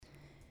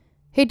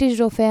Hey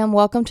Digital Fam,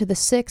 welcome to the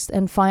 6th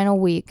and final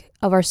week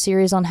of our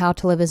series on how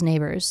to live as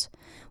neighbors.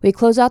 We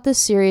close out this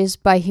series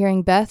by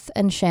hearing Beth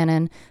and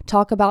Shannon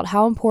talk about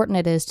how important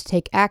it is to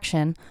take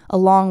action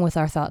along with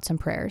our thoughts and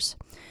prayers.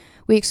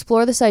 We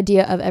explore this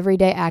idea of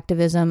everyday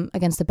activism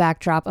against the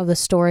backdrop of the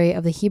story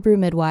of the Hebrew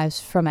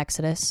midwives from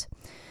Exodus.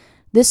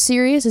 This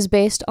series is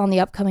based on the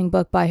upcoming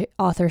book by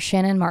author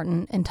Shannon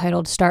Martin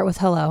entitled Start with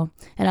Hello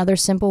and Other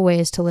Simple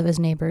Ways to Live as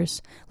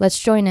Neighbors. Let's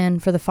join in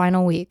for the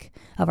final week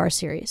of our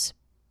series.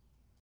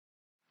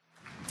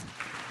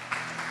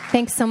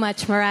 Thanks so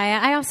much, Mariah.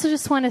 I also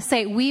just want to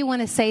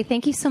say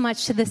thank you so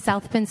much to the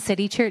South Bend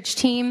City Church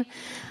team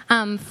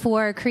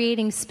for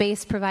creating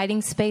space,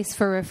 providing space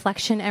for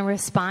reflection and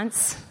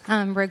response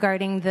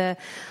regarding the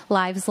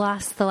lives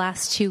lost the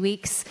last 2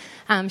 weeks.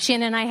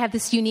 Shannon and I have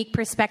this unique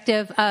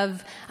perspective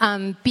of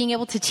being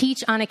able to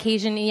teach on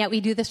occasion, and yet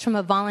we do this from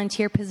a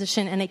volunteer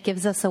position, and it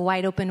gives us a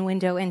wide open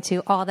window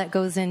into all that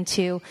goes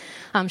into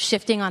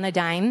shifting on a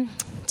dime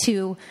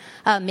to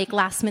make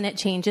last-minute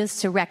changes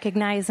to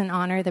recognize and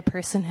honor the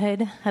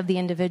personhood of the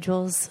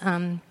individuals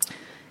who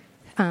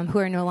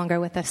are no longer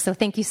with us. So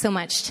thank you so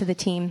much to the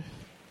team.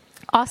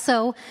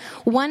 Also,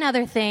 one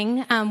other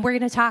thing, we're going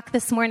to talk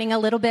this morning do a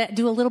little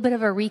bit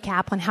of a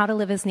recap on how to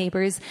live as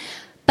neighbors.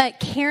 But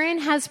Karen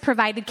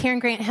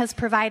Grant has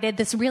provided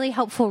this really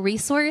helpful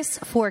resource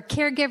for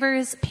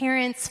caregivers,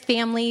 parents,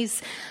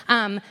 families.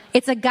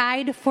 It's a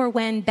guide for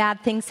when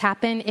bad things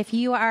happen. If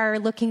you are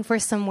looking for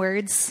some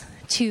words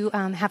to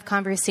have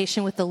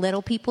conversation with the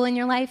little people in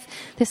your life,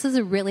 this is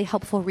a really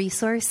helpful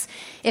resource.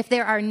 If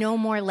there are no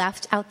more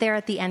left out there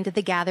at the end of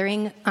the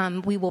gathering,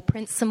 we will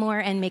print some more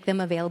and make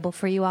them available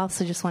for you all.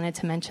 So just wanted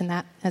to mention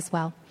that as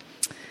well.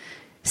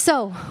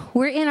 So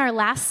we're in our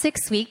last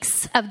 6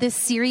 weeks of this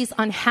series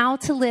on how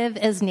to live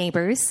as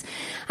neighbors.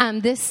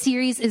 This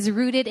series is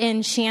rooted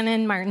in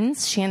Shannon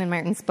Martin's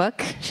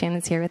book.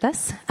 Shannon's here with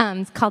us.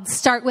 It's called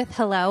Start with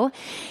Hello.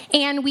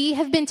 And we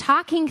have been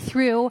talking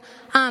through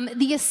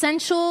the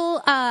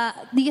essential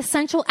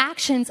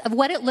actions of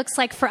what it looks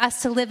like for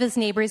us to live as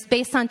neighbors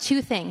based on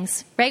two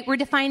things, right? We're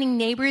defining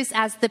neighbors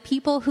as the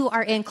people who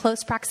are in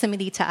close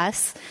proximity to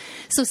us.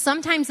 So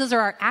sometimes those are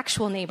our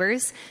actual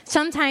neighbors.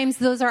 Sometimes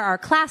those are our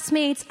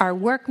classmates, our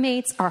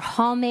workmates, our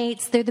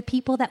hallmates. They're the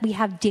people that we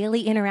have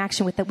daily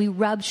interaction with, that we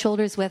rub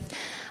shoulders with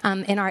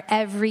in our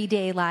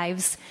everyday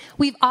lives.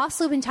 We've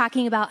also been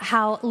talking about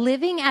how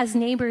living as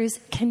neighbors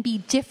can be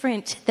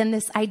different than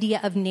this idea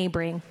of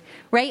neighboring.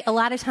 Right? A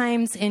lot of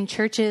times in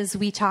churches,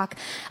 we talk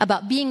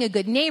about being a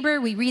good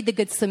neighbor. We read the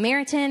Good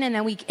Samaritan, and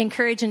then we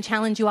encourage and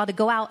challenge you all to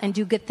go out and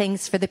do good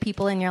things for the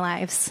people in your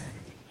lives.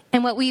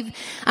 And what we've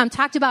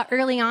talked about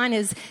early on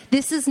is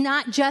this is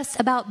not just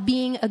about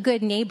being a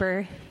good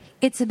neighbor.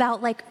 It's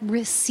about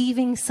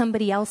receiving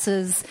somebody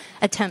else's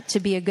attempt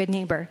to be a good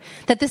neighbor.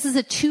 That this is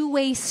a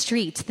two-way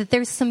street, that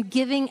there's some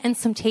giving and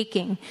some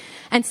taking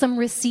and some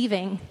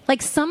receiving.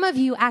 Some of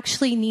you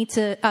actually need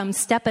to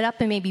step it up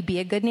and maybe be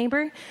a good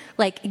neighbor,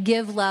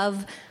 give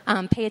love,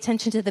 pay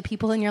attention to the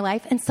people in your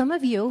life. And some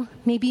of you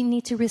maybe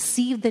need to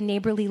receive the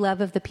neighborly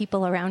love of the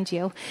people around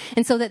you.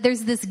 And so that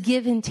there's this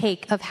give and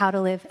take of how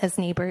to live as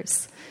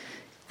neighbors.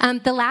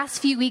 The last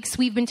few weeks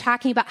we've been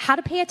talking about how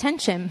to pay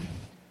attention,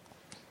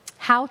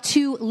 how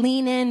to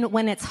lean in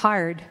when it's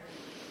hard,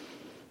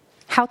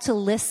 how to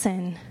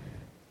listen,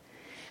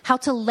 how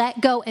to let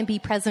go and be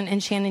present.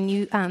 And Shannon,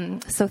 you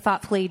so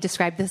thoughtfully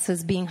described this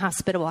as being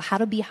hospitable, how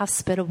to be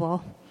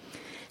hospitable,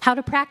 how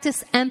to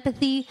practice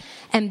empathy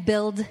and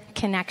build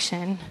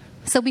connection.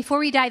 So before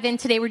we dive in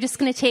today, we're just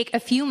going to take a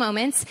few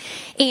moments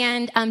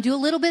and do a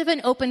little bit of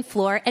an open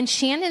floor. And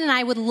Shannon and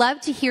I would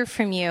love to hear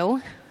from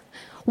you.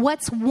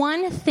 What's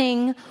one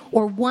thing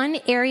or one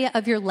area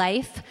of your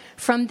life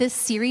from this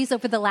series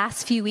over the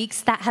last few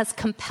weeks that has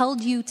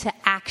compelled you to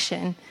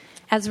action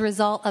as a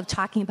result of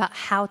talking about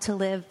how to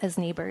live as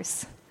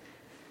neighbors?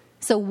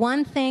 So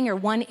one thing or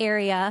one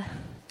area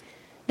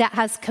that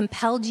has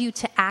compelled you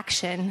to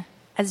action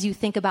as you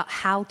think about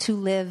how to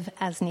live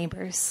as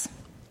neighbors.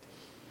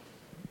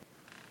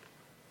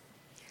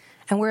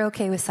 And we're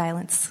okay with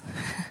silence.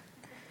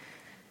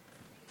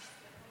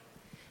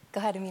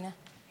 Go ahead, Amina.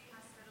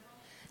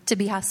 To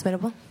be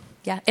hospitable?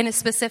 Yeah. In a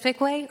specific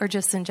way or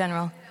just in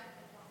general?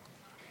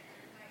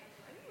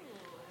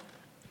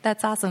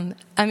 That's awesome.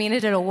 Amina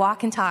did a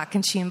walk and talk,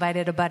 and she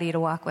invited a buddy to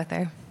walk with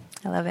her.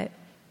 I love it.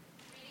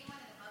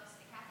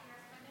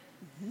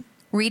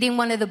 Reading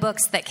one of the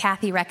books that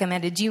Kathy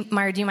recommended.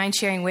 Mara, do you mind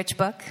sharing which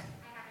book?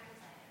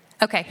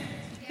 Okay.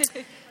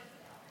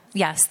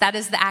 Yes, that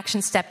is the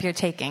action step you're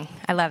taking.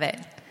 I love it.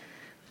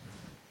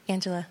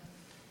 Angela.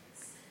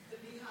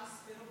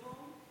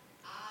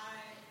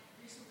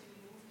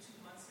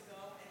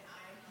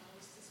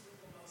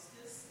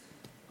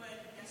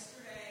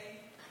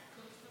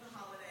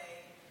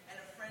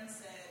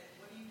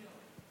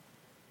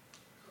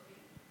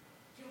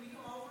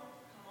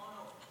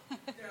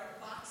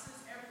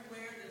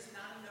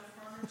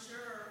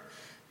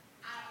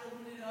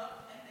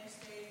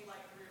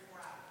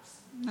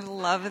 I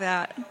love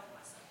that.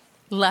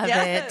 Love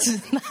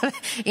Yes.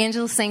 it.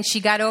 Angela's saying she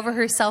got over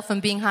herself and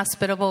being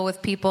hospitable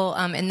with people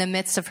in the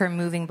midst of her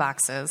moving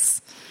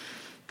boxes.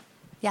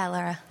 Yeah,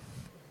 Laura.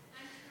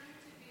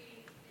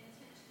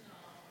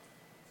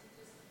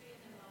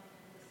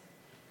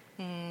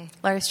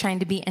 Laura's trying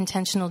to be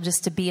intentional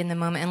just to be in the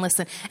moment and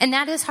listen. And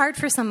that is hard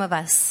for some of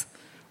us,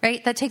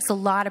 right? That takes a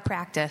lot of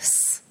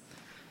practice.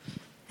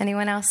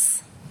 Anyone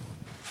else?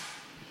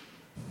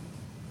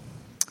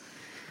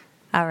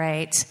 All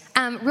right.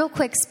 Real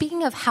quick,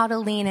 speaking of how to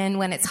lean in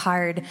when it's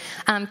hard,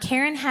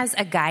 Karen has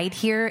a guide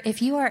here.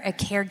 If you are a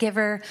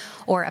caregiver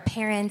or a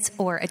parent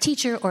or a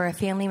teacher or a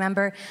family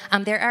member,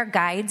 there are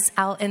guides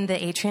out in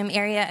the atrium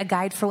area, a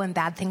guide for when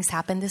bad things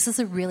happen. This is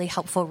a really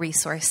helpful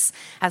resource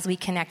as we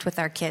connect with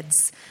our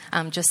kids,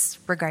 just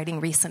regarding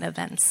recent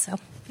events. So,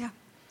 Yeah.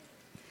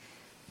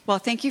 Well,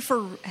 thank you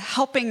for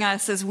helping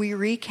us as we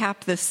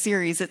recap this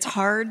series. It's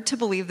hard to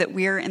believe that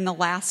we are in the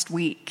last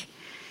week.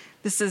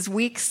 This is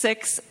week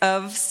 6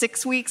 of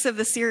 6 weeks of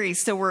the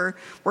series, so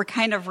we're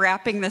kind of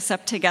wrapping this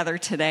up together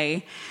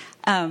today,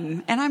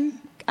 and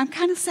I'm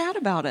kind of sad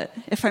about it,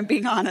 if I'm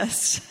being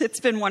honest. It's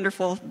been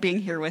wonderful being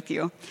here with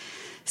you.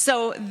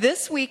 So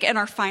this week and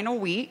our final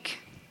week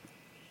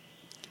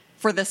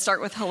for the Start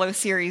With Hello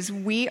series,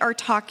 we are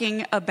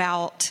talking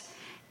about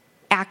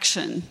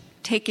action,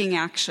 taking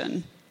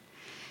action,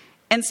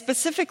 and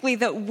specifically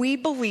that we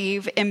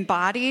believe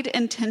embodied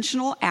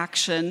intentional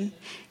action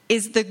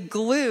is the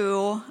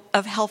glue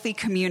of healthy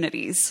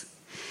communities.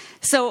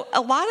 So a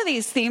lot of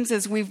these themes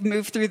as we've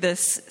moved through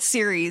this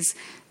series,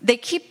 they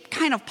keep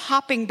kind of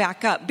popping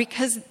back up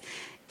because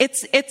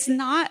it's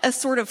not a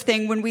sort of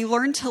thing when we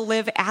learn to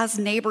live as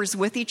neighbors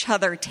with each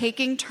other,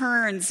 taking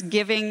turns,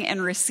 giving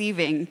and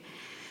receiving.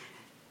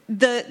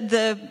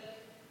 The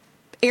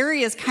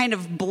areas kind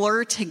of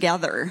blur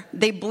together.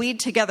 They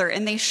bleed together,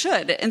 and they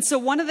should. And so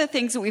one of the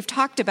things that we've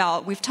talked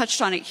about, we've touched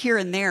on it here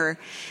and there,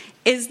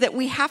 is that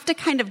we have to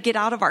kind of get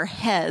out of our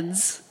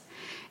heads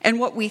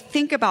and what we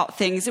think about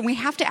things, and we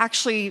have to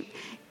actually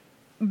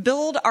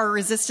build our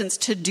resistance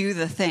to do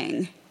the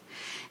thing.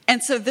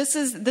 And so this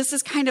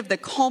is kind of the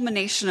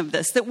culmination of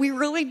this, that we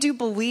really do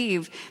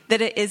believe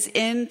that it is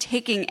in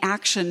taking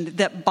action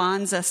that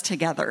bonds us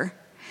together,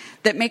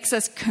 that makes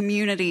us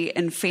community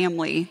and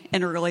family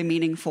in a really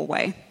meaningful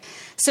way.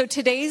 So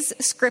today's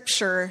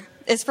scripture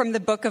is from the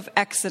book of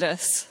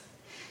Exodus,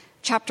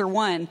 Chapter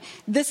 1.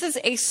 This is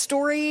a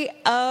story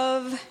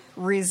of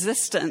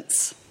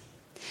resistance.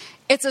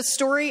 It's a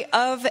story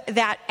of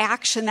that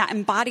action, that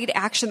embodied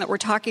action that we're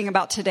talking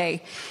about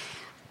today.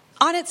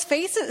 On its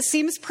face, it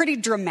seems pretty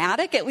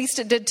dramatic, at least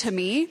it did to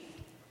me.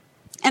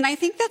 And I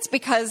think that's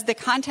because the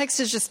context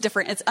is just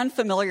different. It's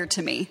unfamiliar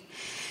to me.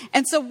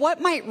 And so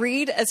what might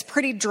read as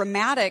pretty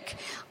dramatic,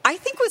 I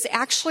think was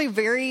actually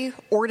very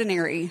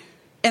ordinary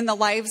in the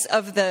lives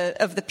of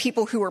the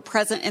people who were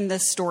present in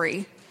this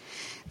story.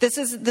 This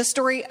is the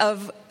story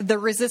of the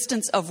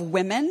resistance of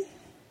women.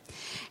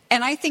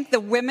 And I think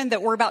the women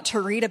that we're about to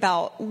read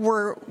about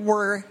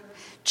were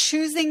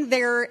choosing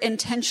their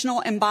intentional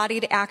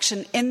embodied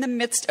action in the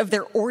midst of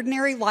their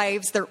ordinary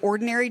lives, their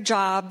ordinary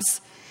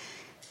jobs.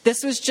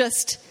 This was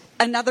just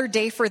another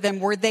day for them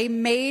where they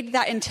made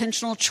that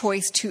intentional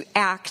choice to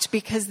act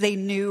because they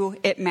knew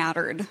it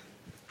mattered.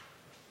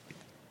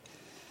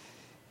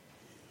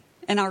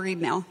 And I'll read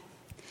now.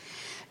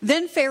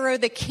 Then Pharaoh,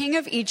 the king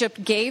of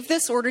Egypt, gave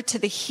this order to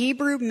the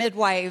Hebrew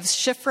midwives,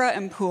 Shiphrah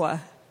and Puah.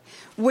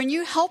 When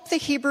you help the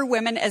Hebrew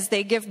women as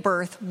they give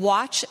birth,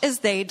 watch as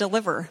they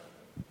deliver.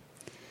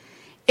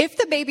 If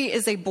the baby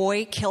is a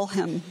boy, kill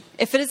him.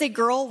 If it is a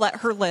girl, let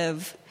her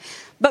live.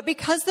 But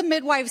because the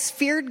midwives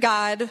feared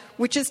God,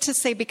 which is to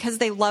say because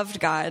they loved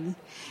God,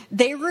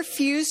 they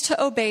refused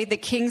to obey the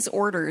king's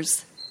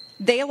orders.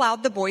 They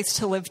allowed the boys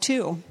to live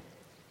too.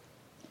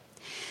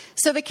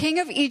 So the king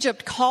of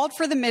Egypt called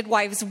for the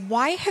midwives.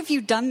 Why have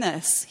you done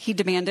this? He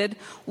demanded.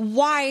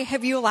 Why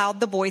have you allowed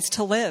the boys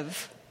to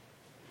live?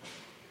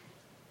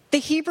 The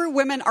Hebrew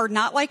women are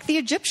not like the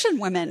Egyptian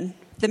women,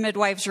 the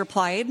midwives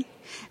replied.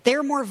 They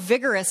are more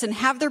vigorous and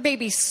have their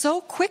babies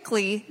so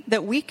quickly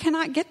that we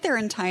cannot get there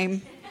in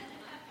time.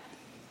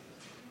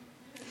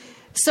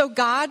 So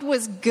God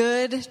was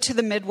good to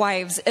the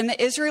midwives, and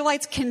the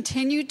Israelites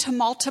continued to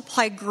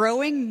multiply,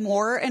 growing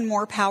more and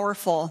more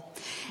powerful.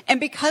 And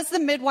because the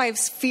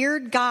midwives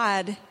feared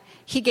God,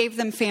 he gave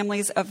them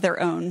families of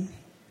their own.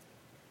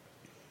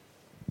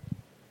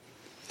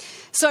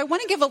 So I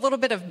want to give a little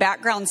bit of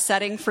background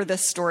setting for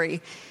this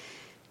story.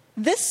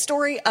 This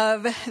story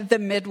of the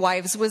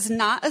midwives was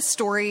not a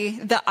story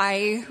that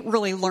I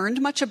really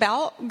learned much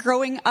about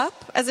growing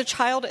up as a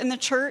child in the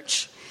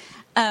church.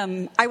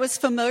 I was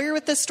familiar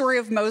with the story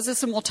of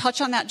Moses, and we'll touch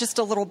on that just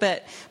a little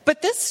bit.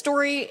 But this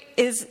story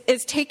is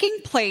taking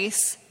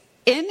place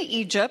in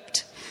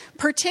Egypt,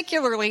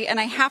 particularly, and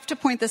I have to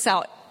point this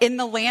out, in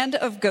the land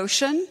of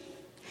Goshen.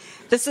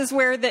 This is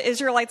where the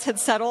Israelites had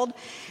settled.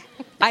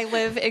 I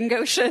live in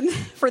Goshen,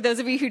 for those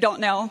of you who don't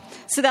know.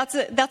 So that's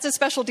a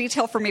special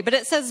detail for me. But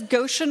it says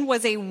Goshen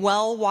was a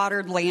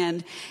well-watered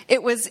land.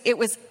 It was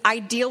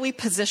ideally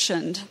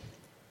positioned.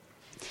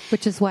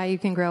 Which is why you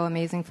can grow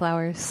amazing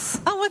flowers.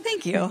 Oh, well,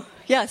 thank you.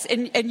 Yes,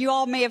 and you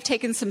all may have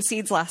taken some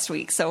seeds last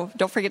week, so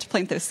don't forget to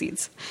plant those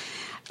seeds.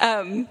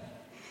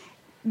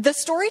 The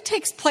story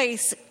takes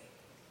place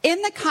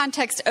in the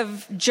context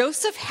of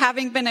Joseph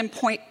having been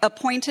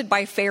appointed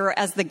by Pharaoh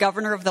as the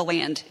governor of the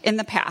land in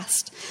the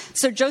past.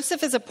 So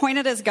Joseph is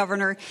appointed as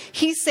governor.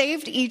 He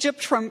saved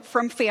Egypt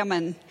from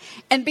famine.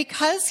 And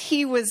because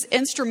he was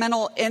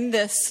instrumental in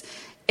this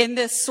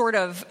sort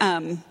of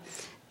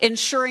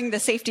ensuring the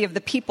safety of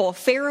the people,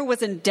 Pharaoh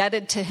was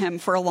indebted to him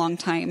for a long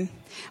time.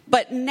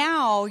 But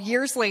now,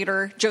 years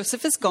later,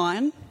 Joseph is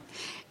gone.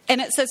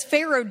 And it says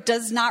Pharaoh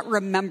does not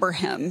remember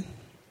him.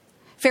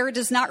 Pharaoh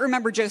does not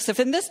remember Joseph.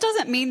 And this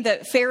doesn't mean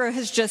that Pharaoh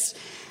has just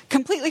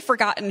completely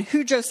forgotten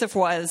who Joseph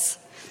was.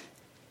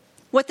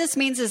 What this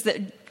means is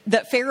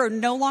that Pharaoh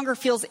no longer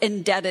feels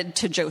indebted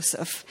to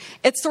Joseph.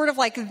 It's sort of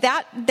like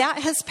that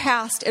has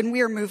passed and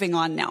we are moving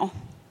on now.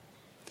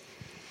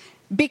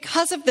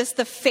 Because of this,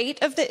 the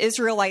fate of the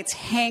Israelites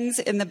hangs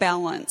in the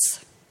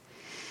balance.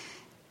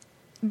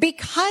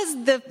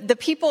 Because the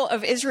people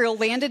of Israel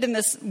landed in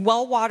this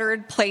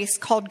well-watered place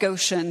called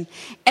Goshen,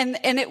 and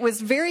it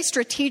was very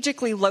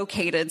strategically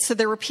located, so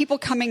there were people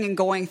coming and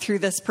going through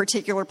this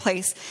particular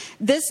place.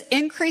 This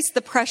increased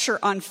the pressure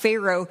on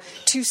Pharaoh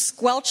to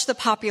squelch the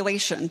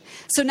population.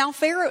 So now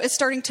Pharaoh is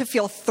starting to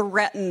feel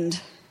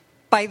threatened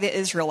by the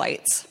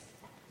Israelites.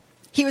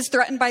 He was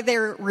threatened by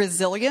their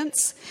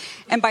resilience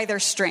and by their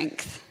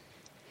strength.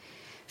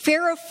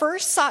 Pharaoh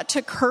first sought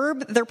to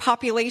curb their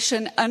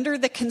population under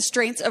the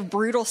constraints of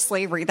brutal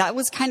slavery. That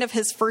was kind of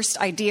his first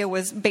idea,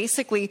 was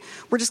basically,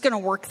 we're just going to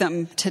work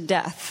them to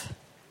death.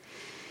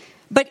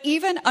 But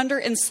even under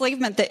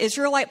enslavement, the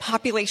Israelite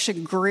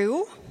population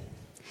grew.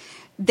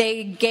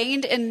 They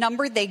gained in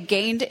number, they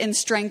gained in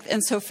strength,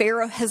 and so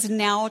Pharaoh has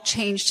now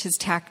changed his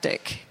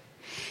tactic.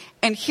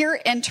 And here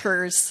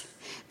enters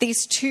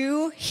these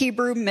two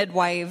Hebrew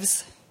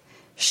midwives,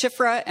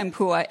 Shiphrah and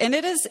Puah. And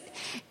it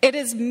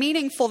is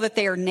meaningful that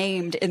they are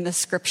named in the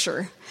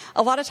scripture.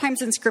 A lot of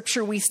times in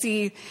scripture we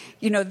see,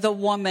 the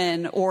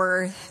woman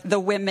or the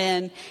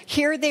women.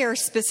 Here they are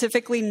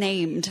specifically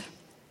named.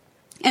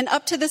 And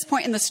up to this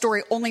point in the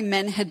story, only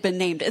men had been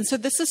named. And so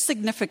this is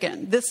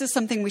significant. This is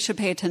something we should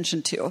pay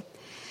attention to.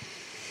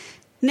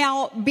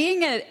 Now,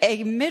 being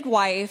a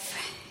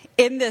midwife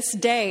in this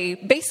day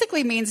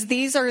basically means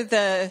these are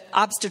the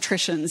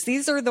obstetricians.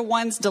 These are the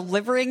ones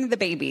delivering the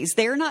babies.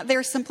 They are not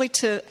there simply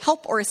to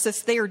help or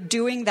assist. They are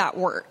doing that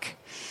work.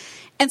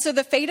 And so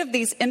the fate of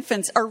these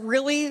infants are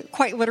really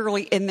quite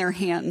literally in their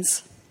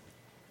hands.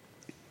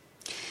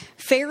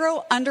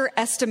 Pharaoh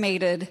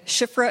underestimated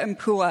Shiphrah and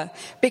Puah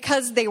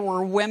because they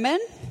were women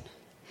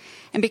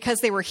and because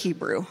they were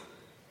Hebrew.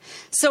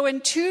 So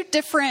in two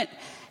different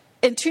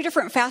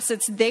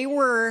facets, they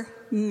were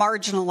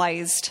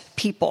marginalized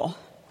people.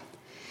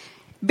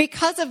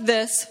 Because of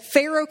this,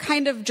 Pharaoh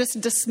kind of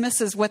just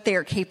dismisses what they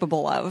are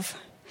capable of.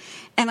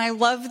 And I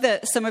love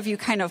that some of you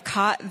kind of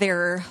caught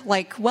their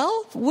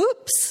well,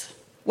 whoops,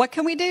 what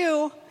can we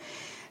do?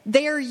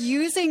 They are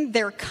using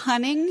their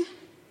cunning,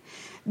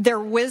 their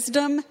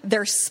wisdom,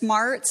 their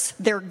smarts,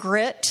 their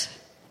grit.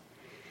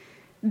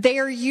 They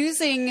are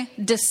using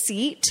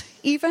deceit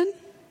even.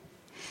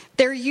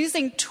 They're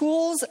using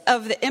tools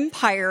of the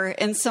empire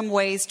in some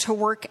ways to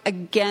work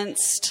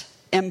against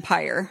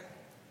empire.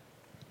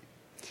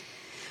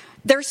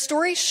 Their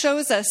story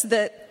shows us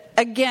that,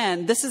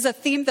 again, this is a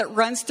theme that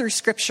runs through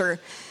Scripture.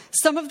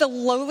 Some of the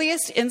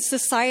lowliest in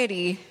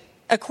society,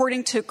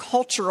 according to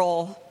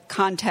cultural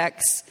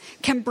contexts,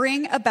 can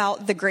bring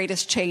about the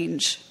greatest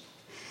change.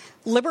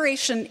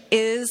 Liberation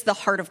is the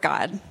heart of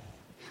God.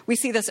 We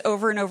see this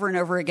over and over and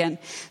over again.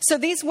 So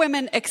these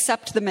women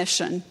accept the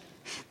mission.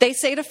 They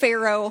say to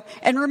Pharaoh,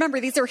 and remember,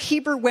 these are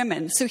Hebrew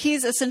women. So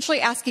he's essentially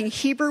asking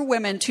Hebrew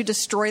women to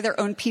destroy their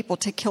own people,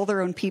 to kill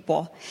their own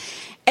people.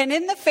 And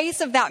in the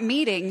face of that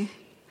meeting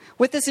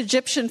with this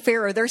Egyptian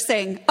Pharaoh, they're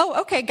saying,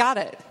 oh, okay, got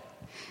it.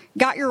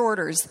 Got your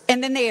orders.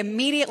 And then they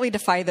immediately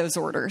defy those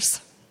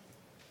orders.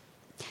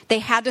 They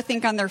had to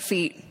think on their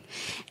feet.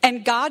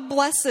 And God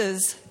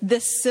blesses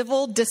this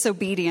civil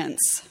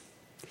disobedience.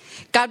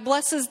 God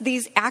blesses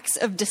these acts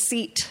of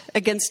deceit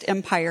against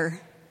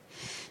empire.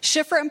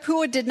 Shiphrah and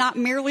Puah did not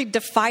merely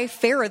defy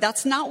Pharaoh.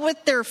 That's not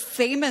what they're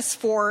famous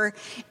for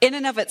in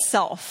and of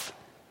itself.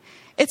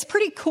 It's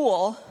pretty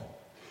cool.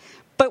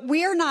 But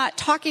we are not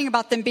talking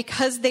about them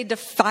because they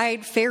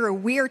defied Pharaoh.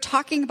 We are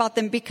talking about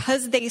them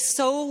because they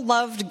so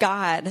loved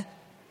God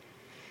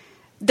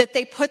that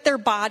they put their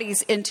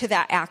bodies into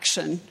that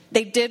action.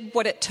 They did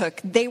what it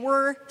took. They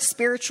were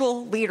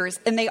spiritual leaders,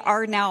 and they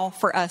are now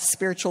for us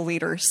spiritual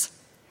leaders.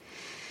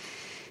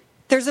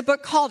 There's a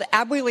book called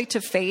Abuela to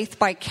Faith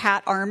by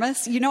Kat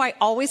Armas. I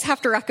always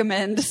have to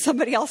recommend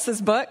somebody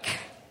else's book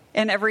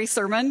in every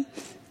sermon.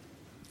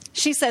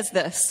 She says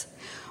this: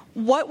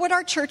 what would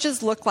our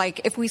churches look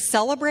like if we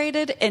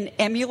celebrated and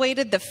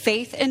emulated the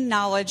faith and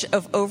knowledge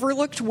of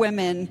overlooked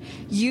women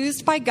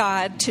used by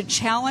God to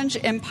challenge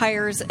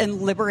empires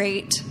and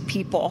liberate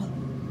people?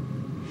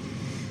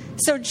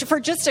 So for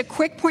just a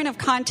quick point of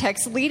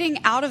context,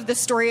 leading out of the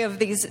story of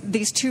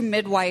these two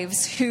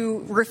midwives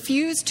who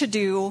refused to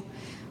do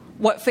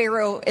what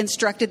Pharaoh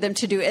instructed them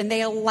to do, and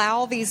they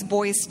allow these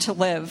boys to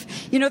live.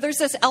 You know, there's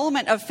this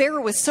element of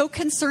Pharaoh was so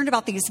concerned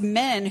about these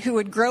men who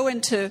would grow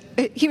into,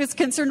 he was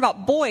concerned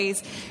about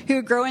boys who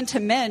would grow into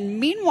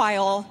men.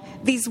 Meanwhile,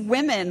 these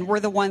women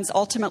were the ones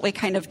ultimately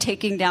kind of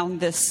taking down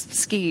this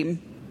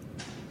scheme.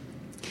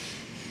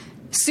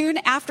 Soon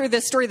after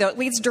this story, though, it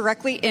leads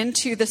directly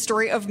into the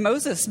story of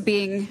Moses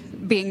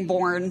being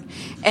born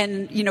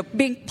and, you know,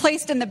 being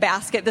placed in the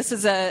basket. This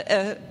is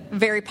a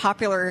very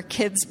popular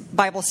kids'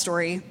 Bible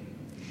story.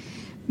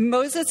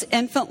 Moses'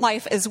 infant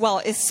life as well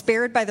is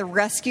spared by the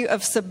rescue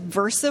of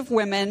subversive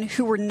women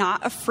who were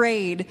not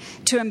afraid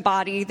to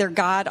embody their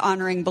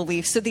God-honoring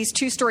beliefs. So these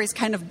two stories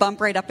kind of bump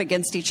right up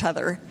against each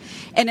other.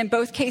 And in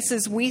both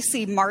cases, we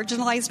see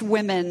marginalized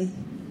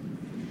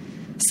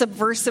women,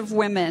 subversive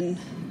women,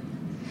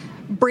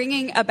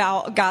 bringing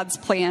about God's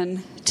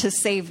plan to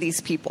save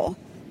these people.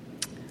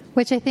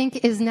 Which I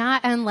think is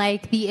not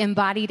unlike the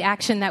embodied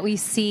action that we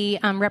see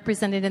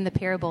represented in the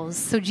parables.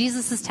 So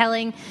Jesus is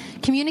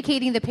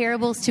communicating the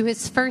parables to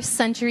his first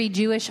century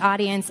Jewish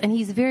audience, and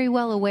he's very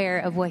well aware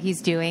of what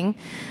he's doing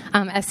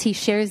as he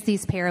shares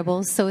these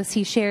parables. So as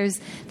he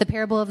shares the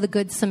parable of the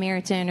Good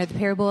Samaritan or the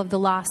parable of the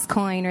lost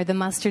coin or the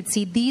mustard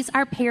seed, these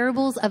are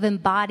parables of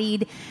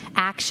embodied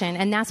action.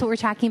 And that's what we're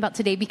talking about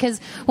today, because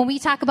when we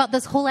talk about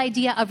this whole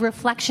idea of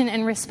reflection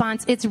and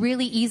response, it's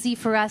really easy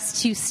for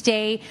us to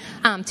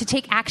to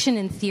take action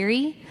in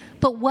theory,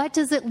 but what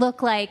does it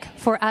look like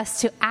for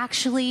us to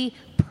actually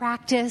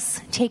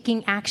practice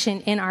taking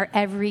action in our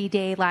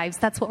everyday lives?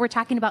 That's what we're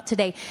talking about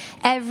today.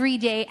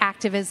 Everyday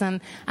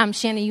activism.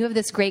 Shannon, you have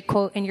this great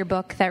quote in your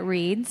book that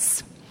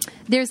reads,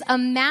 "There's a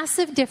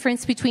massive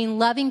difference between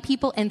loving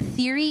people in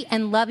theory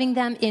and loving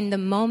them in the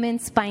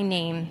moments by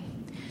name.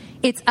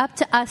 It's up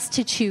to us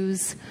to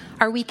choose.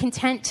 Are we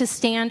content to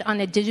stand on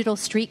a digital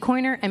street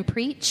corner and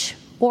preach?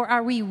 Or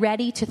are we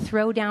ready to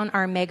throw down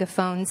our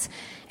megaphones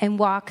and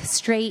walk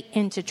straight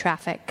into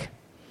traffic?"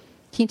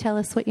 Can you tell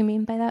us what you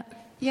mean by that?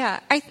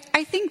 Yeah, I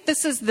think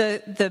this is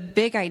the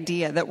big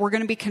idea that we're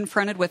going to be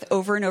confronted with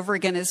over and over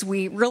again as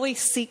we really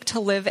seek to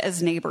live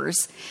as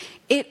neighbors.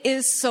 It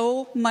is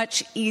so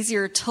much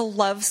easier to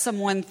love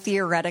someone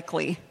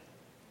theoretically,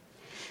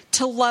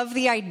 to love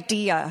the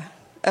idea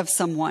of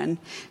someone,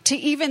 to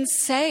even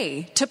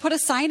say, to put a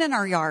sign in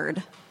our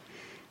yard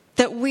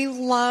that we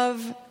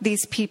love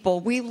these people,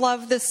 we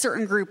love this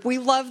certain group, we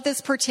love this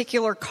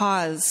particular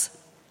cause.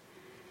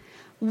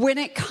 When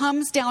it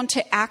comes down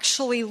to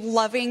actually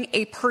loving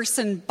a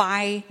person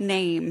by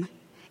name,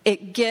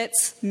 it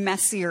gets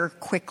messier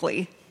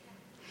quickly.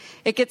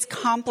 It gets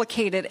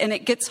complicated and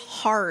it gets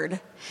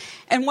hard.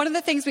 And one of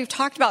the things we've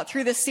talked about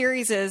through this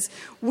series is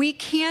we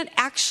can't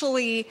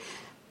actually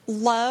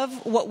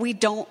love what we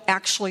don't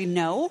actually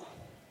know.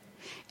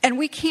 And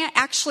we can't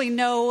actually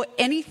know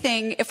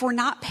anything if we're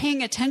not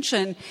paying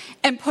attention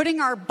and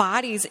putting our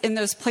bodies in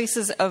those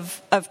places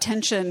of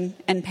tension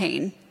and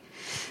pain.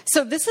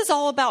 So this is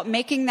all about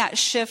making that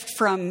shift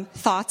from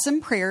thoughts and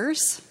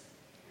prayers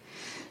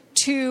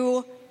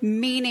to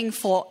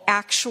meaningful,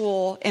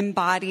 actual,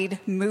 embodied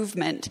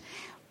movement.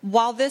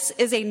 While this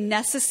is a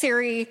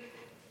necessary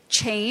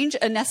change,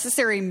 a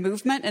necessary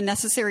movement, a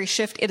necessary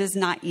shift, it is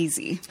not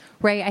easy.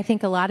 Right. I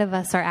think a lot of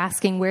us are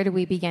asking, where do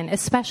we begin?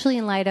 Especially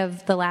in light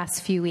of the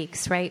last few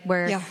weeks, right?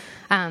 Where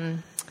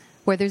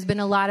there's been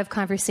a lot of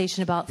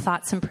conversation about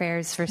thoughts and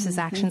prayers versus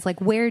actions. Like,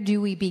 where do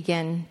we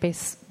begin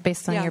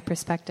based on your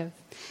perspective?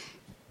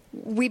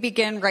 We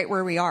begin right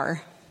where we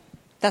are.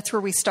 That's where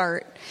we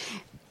start.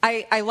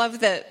 I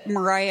love that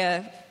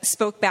Mariah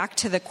spoke back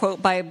to the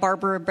quote by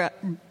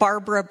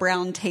Barbara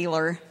Brown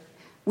Taylor.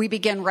 We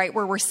begin right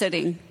where we're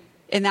sitting,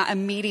 in that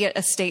immediate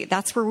estate.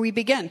 That's where we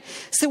begin.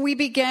 So we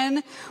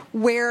begin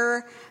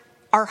where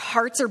our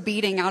hearts are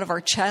beating out of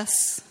our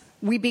chests.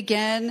 We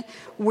begin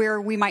where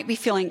we might be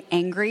feeling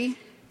angry,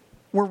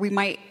 where we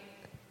might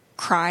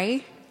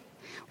cry.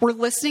 We're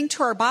listening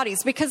to our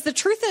bodies, because the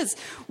truth is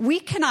we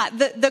cannot,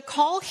 the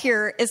call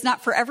here is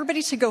not for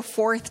everybody to go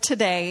forth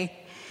today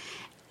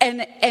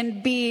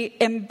and be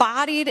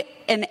embodied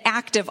and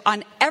active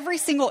on every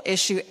single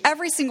issue,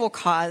 every single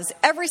cause,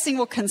 every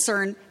single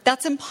concern.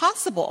 That's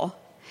impossible.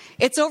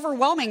 It's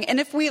overwhelming. And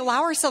if we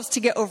allow ourselves to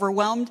get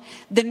overwhelmed,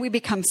 then we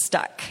become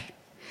stuck.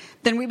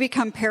 Then we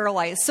become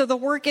paralyzed. So the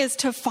work is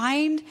to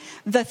find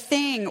the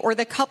thing or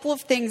the couple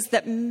of things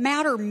that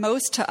matter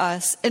most to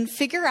us and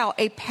figure out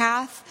a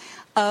path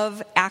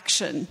of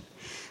action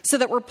so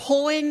that we're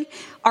pulling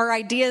our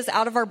ideas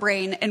out of our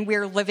brain and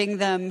we're living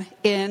them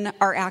in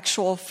our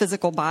actual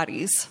physical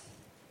bodies.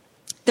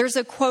 There's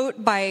a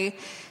quote by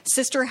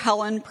Sister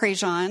Helen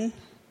Prejean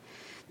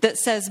that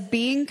says,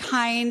 "Being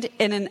kind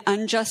in an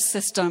unjust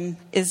system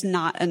is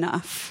not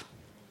enough."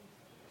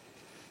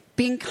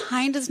 Being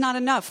kind is not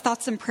enough.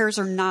 Thoughts and prayers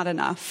are not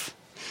enough.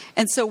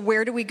 And so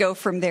where do we go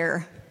from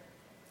there?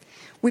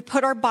 We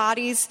put our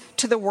bodies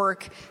to the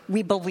work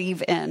we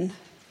believe in,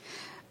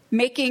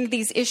 making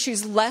these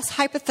issues less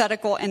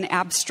hypothetical and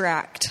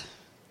abstract.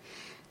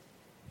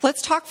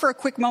 Let's talk for a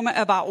quick moment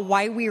about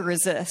why we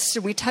resist.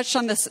 We touched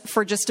on this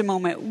for just a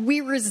moment.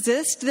 We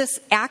resist this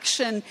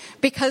action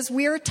because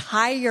we are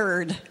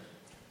tired.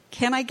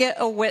 Can I get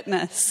a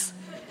witness?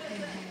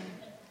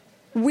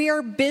 We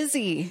are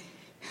busy.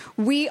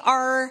 We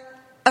are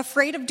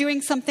afraid of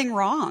doing something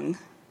wrong.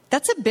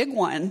 That's a big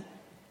one.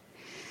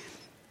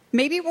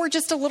 Maybe we're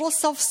just a little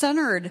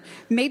self-centered.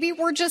 Maybe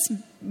we're just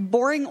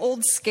boring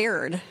old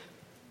scared.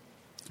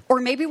 Or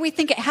maybe we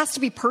think it has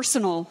to be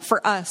personal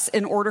for us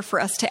in order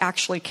for us to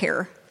actually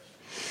care.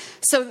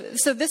 So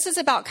this is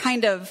about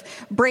kind of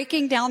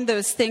breaking down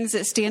those things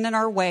that stand in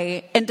our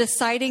way and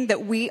deciding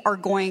that we are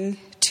going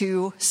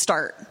to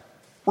start.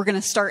 We're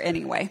going to start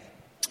anyway.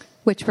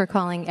 Which we're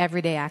calling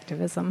everyday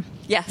activism.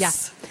 Yes. Yeah.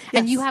 Yes.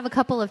 And you have a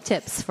couple of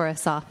tips for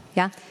us all.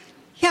 Yeah?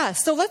 Yeah,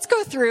 so let's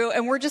go through,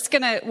 and we're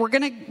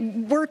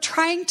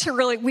trying to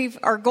really,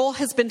 our goal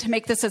has been to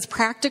make this as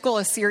practical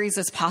a series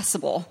as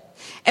possible.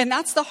 And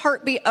that's the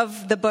heartbeat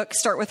of the book,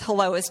 Start With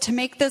Hello, is to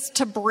make this,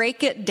 to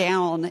break it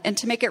down and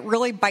to make it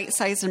really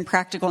bite-sized and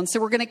practical. And so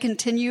we're going to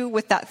continue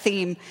with that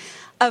theme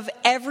of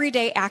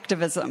everyday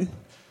activism.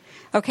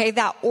 Okay,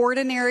 that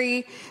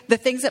ordinary, the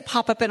things that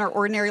pop up in our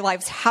ordinary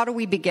lives, how do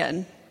we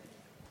begin?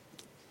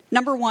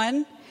 Number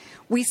one,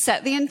 we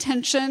set the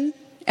intention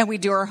and we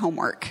do our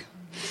homework.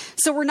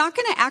 So we're not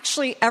going to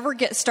actually ever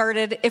get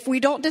started if we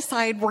don't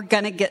decide we're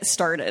going to get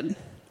started.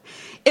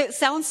 It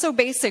sounds so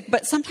basic,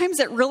 but sometimes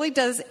it really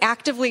does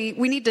actively,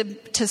 we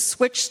need to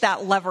switch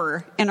that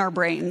lever in our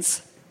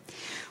brains.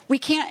 We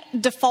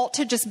can't default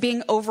to just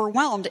being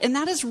overwhelmed. And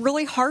that is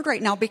really hard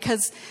right now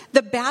because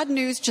the bad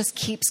news just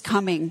keeps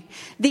coming.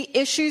 The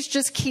issues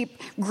just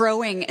keep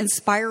growing and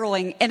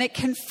spiraling, and it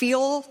can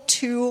feel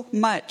too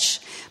much.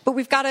 But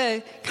we've got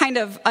to kind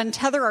of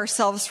untether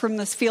ourselves from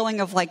this feeling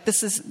of like,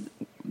 this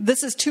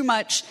is too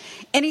much.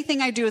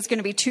 Anything I do is going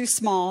to be too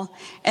small.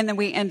 And then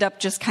we end up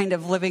just kind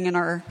of living in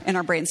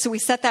our brains. So we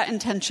set that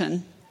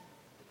intention.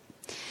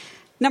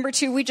 Number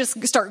two, we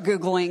just start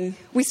Googling.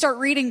 We start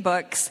reading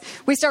books.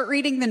 We start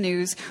reading the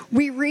news.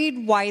 We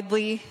read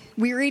widely.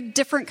 We read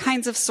different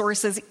kinds of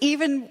sources,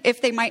 even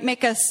if they might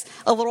make us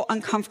a little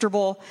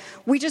uncomfortable.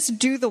 We just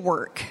do the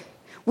work.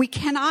 We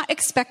cannot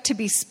expect to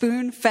be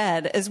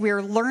spoon-fed as we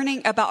are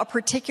learning about a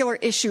particular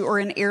issue or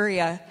an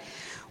area.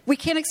 We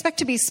can't expect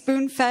to be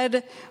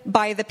spoon-fed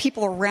by the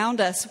people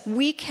around us.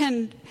 We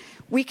can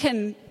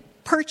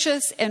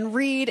purchase and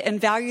read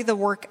and value the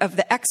work of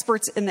the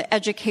experts and the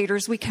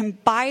educators. We can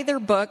buy their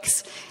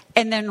books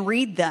and then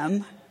read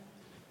them.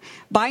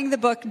 Buying the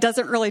book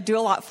doesn't really do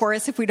a lot for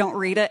us if we don't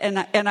read it,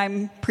 and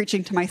I'm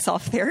preaching to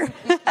myself there.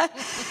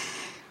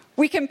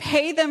 We can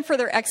pay them for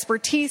their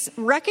expertise,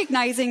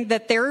 recognizing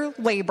that their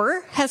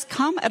labor has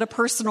come at a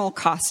personal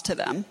cost to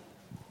them.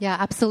 Yeah,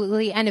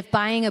 absolutely. And if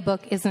buying a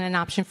book isn't an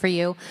option for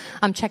you,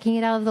 checking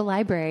it out of the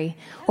library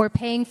or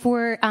paying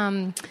for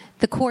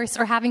the course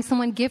or having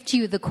someone gift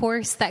you the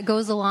course that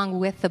goes along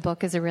with the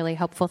book is a really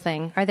helpful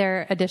thing. Are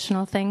there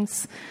additional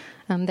things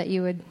that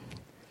you would?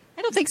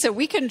 I don't think so.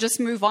 We can just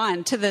move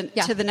on to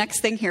the next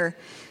thing here.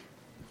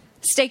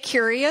 Stay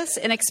curious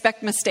and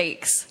expect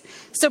mistakes.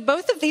 So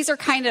both of these are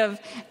kind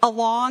of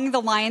along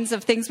the lines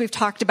of things we've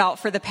talked about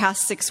for the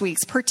past 6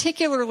 weeks,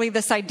 particularly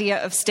this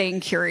idea of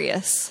staying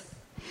curious.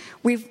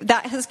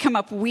 That has come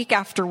up week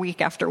after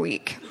week after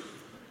week.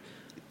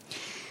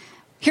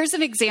 Here's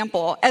an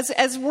example.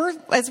 As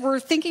we're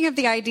thinking of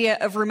the idea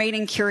of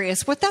remaining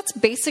curious, what that's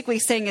basically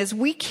saying is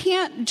we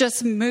can't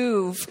just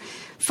move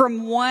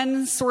from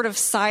one sort of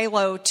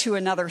silo to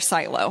another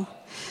silo.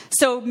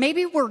 So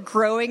maybe we're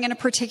growing in a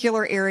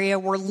particular area,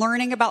 we're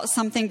learning about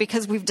something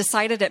because we've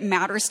decided it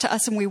matters to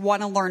us and we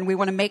want to learn, we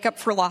want to make up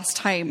for lost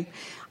time.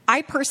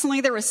 I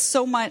personally, there was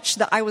so much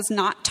that I was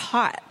not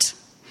taught.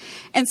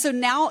 And so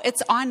now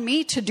it's on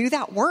me to do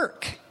that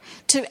work,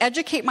 to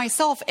educate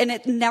myself, and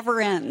it never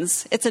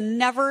ends. It's a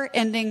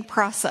never-ending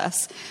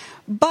process.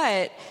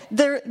 But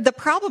the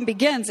problem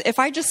begins if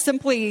I just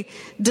simply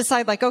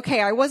decide, like,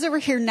 okay, I was over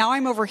here, now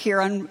I'm over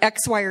here on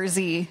X, Y, or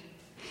Z.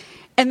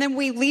 And then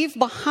we leave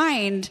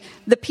behind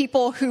the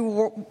people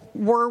who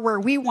were where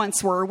we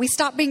once were. We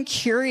stop being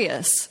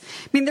curious.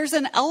 I mean, there's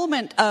an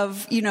element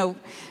of,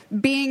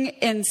 being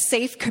in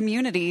safe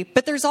community,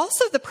 but there's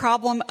also the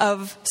problem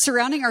of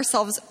surrounding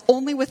ourselves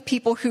only with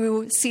people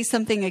who see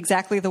something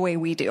exactly the way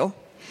we do.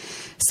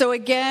 So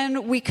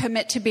again, we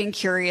commit to being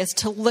curious,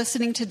 to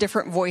listening to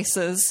different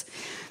voices,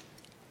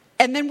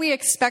 and then we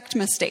expect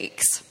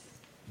mistakes.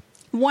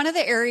 One of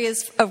the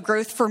areas of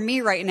growth for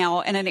me right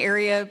now, and an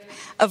area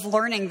of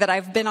learning that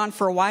I've been on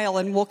for a while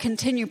and will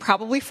continue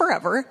probably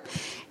forever,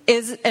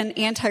 is an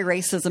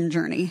anti-racism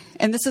journey.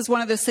 And this is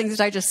one of those things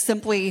that I just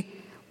simply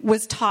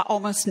was taught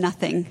almost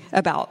nothing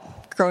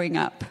about growing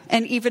up,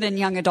 and even in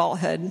young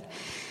adulthood.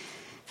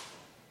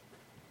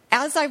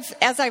 As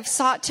I've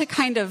sought to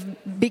kind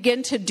of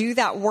begin to do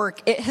that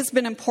work, it has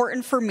been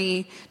important for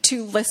me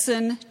to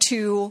listen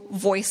to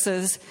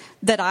voices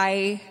that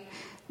I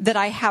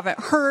haven't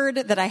heard,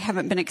 that I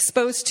haven't been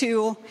exposed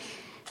to.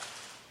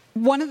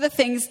 One of the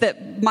things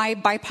that my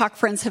BIPOC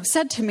friends have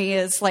said to me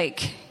is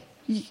like,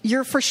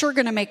 you're for sure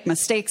going to make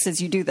mistakes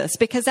as you do this,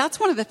 because that's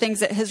one of the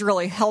things that has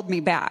really held me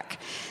back.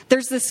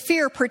 There's this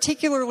fear,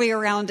 particularly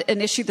around an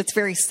issue that's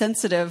very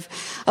sensitive,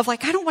 of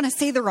like, I don't want to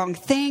say the wrong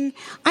thing.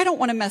 I don't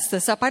want to mess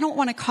this up. I don't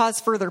want to cause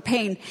further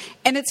pain.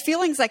 And it's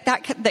feelings like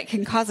that that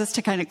can cause us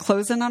to kind of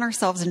close in on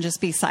ourselves and just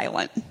be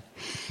silent.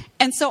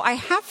 And so I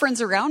have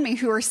friends around me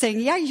who are saying,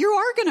 yeah, you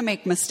are going to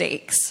make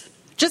mistakes.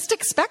 Just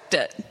expect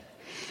it.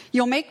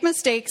 You'll make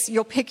mistakes,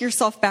 you'll pick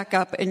yourself back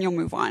up, and you'll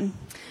move on.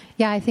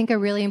 Yeah, I think a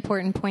really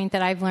important point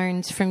that I've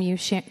learned from you,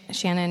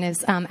 Shannon,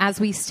 is as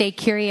we stay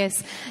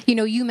curious,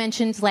 you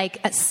mentioned like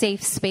a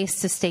safe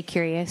space to stay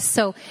curious.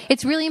 So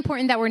it's really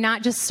important that we're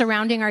not just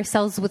surrounding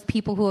ourselves with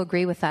people who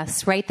agree with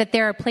us, right? That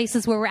there are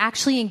places where we're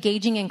actually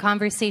engaging in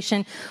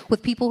conversation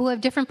with people who have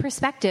different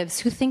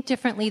perspectives, who think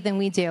differently than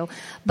we do.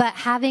 But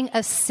having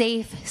a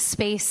safe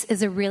space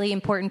is a really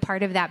important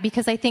part of that,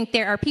 because I think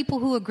there are people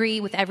who agree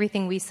with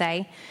everything we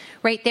say,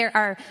 right? There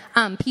are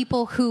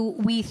people who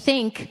we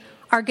think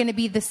are going to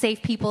be the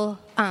safe people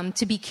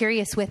to be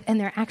curious with, and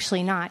they're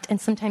actually not.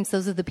 And sometimes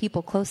those are the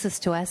people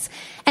closest to us.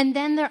 And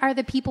then there are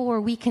the people where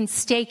we can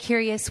stay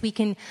curious, we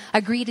can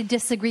agree to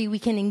disagree, we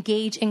can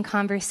engage in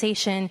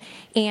conversation,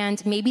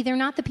 and maybe they're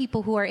not the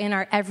people who are in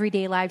our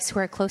everyday lives who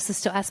are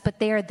closest to us, but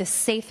they are the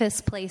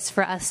safest place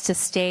for us to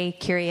stay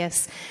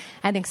curious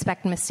and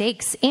expect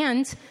mistakes.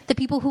 And the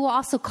people who will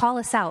also call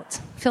us out.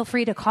 Feel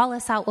free to call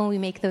us out when we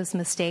make those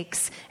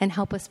mistakes and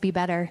help us be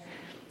better,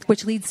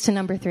 which leads to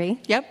number 3.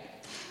 Yep.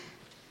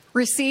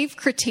 Receive,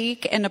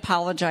 critique, and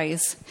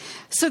apologize.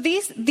 So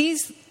these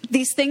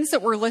things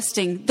that we're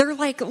listing, they're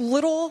like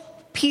little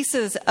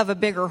pieces of a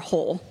bigger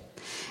whole.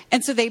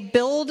 And so they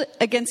build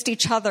against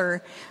each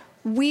other.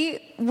 We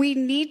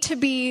need to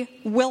be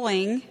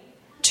willing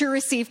to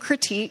receive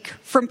critique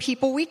from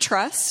people we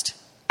trust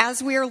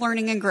as we are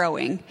learning and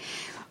growing.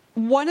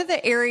 One of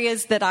the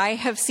areas that I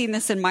have seen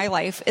this in my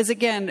life is,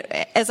 again,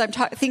 as I'm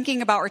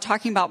thinking about or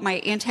talking about my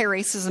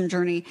anti-racism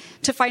journey,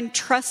 to find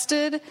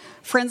trusted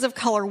friends of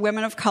color,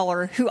 women of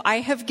color, who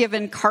I have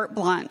given carte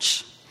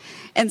blanche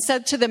and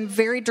said to them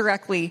very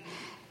directly,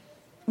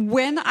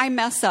 when I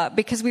mess up,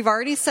 because we've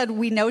already said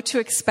we know to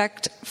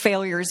expect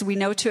failures, we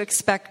know to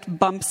expect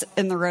bumps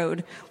in the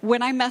road.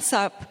 When I mess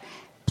up,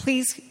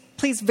 please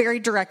very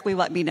directly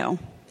let me know.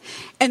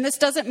 And this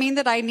doesn't mean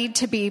that I need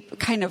to be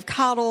kind of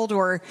coddled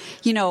or,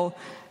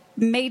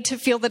 made to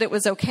feel that it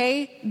was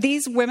okay.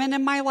 These women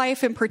in my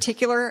life in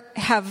particular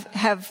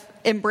have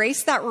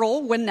embraced that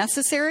role when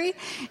necessary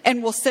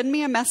and will send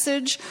me a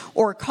message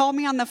or call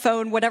me on the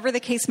phone, whatever the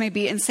case may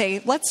be, and say,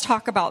 let's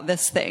talk about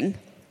this thing.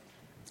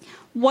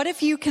 What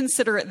if you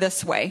consider it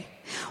this way?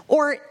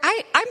 Or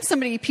I'm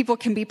somebody people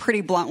can be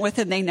pretty blunt with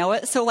and they know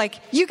it. So like,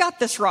 you got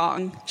this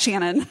wrong,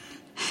 Shannon.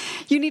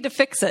 You need to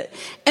fix it.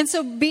 And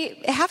so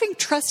having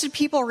trusted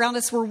people around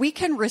us where we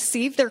can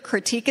receive their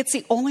critique, it's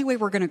the only way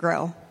we're going to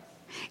grow.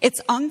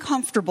 It's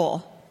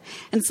uncomfortable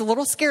and it's a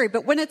little scary,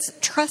 but when it's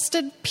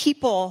trusted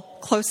people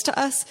close to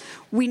us,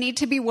 we need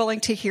to be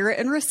willing to hear it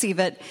and receive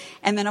it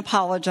and then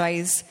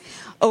apologize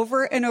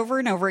over and over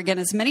and over again,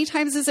 as many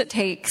times as it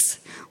takes,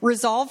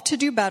 resolve to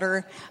do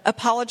better,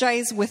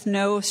 apologize with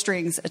no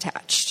strings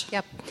attached.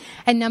 Yep.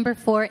 And number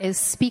 4 is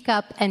speak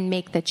up and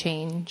make the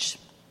change.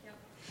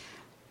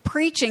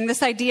 Preaching,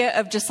 this idea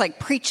of just like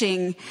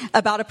preaching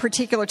about a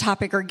particular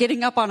topic or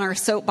getting up on our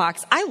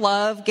soapbox. I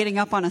love getting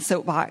up on a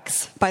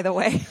soapbox, by the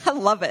way. I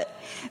love it.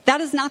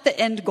 That is not the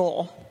end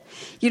goal.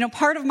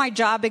 Part of my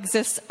job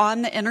exists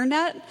on the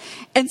internet.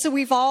 And so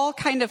we've all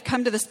kind of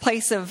come to this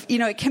place of,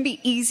 it can be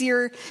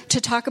easier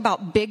to talk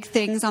about big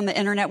things on the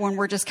internet when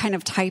we're just kind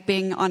of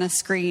typing on a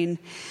screen.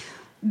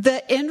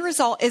 The end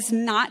result is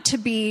not to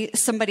be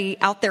somebody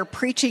out there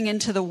preaching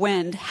into the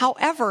wind.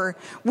 However,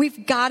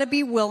 we've got to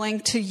be willing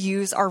to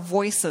use our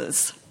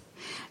voices,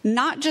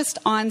 not just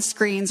on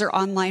screens or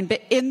online,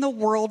 but in the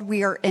world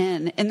we are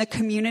in the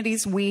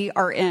communities we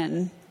are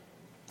in.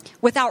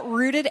 Without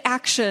rooted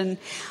action,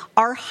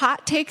 our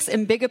hot takes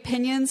and big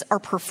opinions are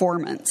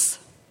performance.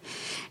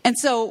 And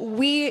so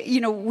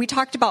we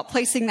talked about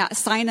placing that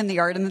sign in the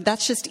yard, and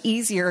that's just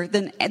easier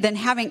than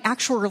having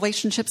actual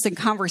relationships and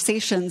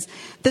conversations.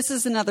 This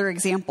is another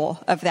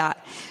example of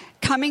that.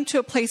 Coming to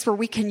a place where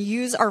we can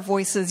use our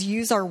voices,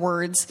 use our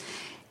words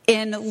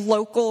in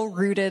local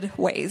rooted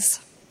ways.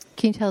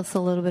 Can you tell us a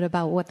little bit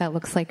about what that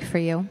looks like for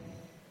you?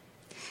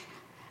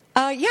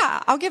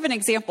 Yeah, I'll give an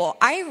example.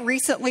 I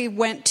recently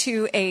went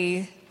to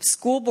a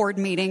school board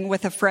meeting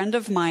with a friend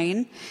of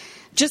mine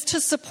just to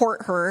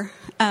support her.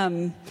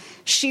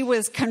 She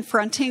was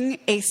confronting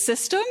a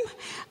system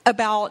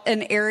about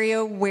an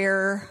area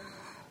where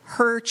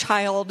her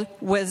child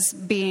was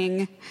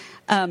being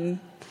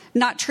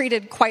not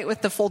treated quite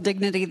with the full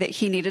dignity that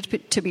he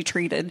needed to be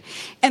treated.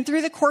 And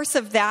through the course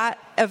of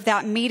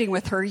that meeting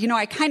with her,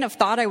 I kind of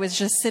thought I was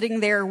just sitting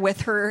there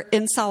with her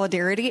in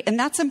solidarity, and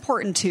that's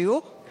important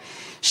too.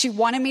 She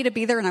wanted me to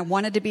be there, and I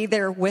wanted to be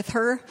there with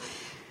her.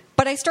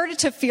 But I started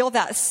to feel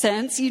that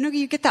sense,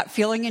 you get that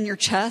feeling in your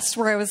chest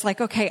where I was like,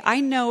 okay, I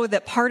know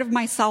that part of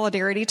my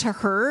solidarity to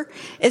her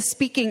is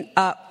speaking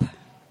up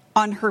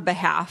on her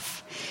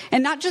behalf.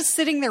 And not just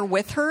sitting there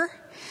with her,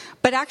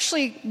 but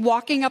actually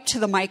walking up to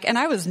the mic. And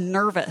I was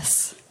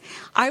nervous.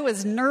 I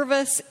was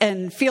nervous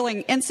and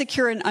feeling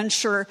insecure and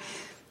unsure,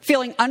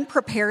 feeling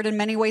unprepared in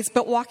many ways,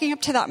 but walking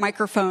up to that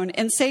microphone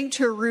and saying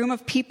to a room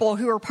of people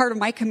who are part of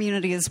my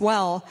community as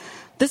well,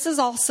 this is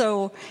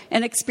also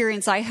an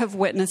experience I have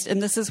witnessed,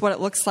 and this is what it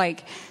looks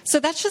like. So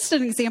that's just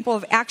an example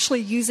of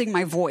actually using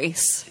my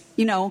voice.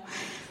 You know,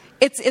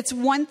 it's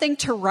one thing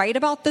to write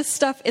about this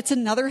stuff. It's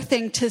another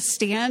thing to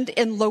stand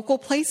in local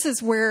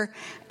places where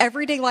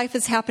everyday life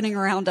is happening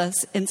around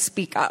us and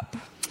speak up.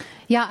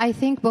 Yeah, I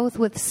think both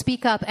with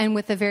Speak Up and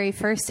with the very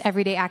first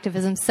Everyday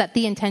Activism, Set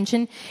the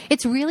Intention,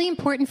 it's really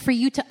important for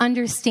you to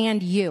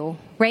understand you,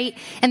 right?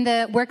 And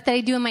the work that I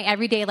do in my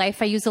everyday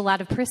life, I use a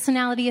lot of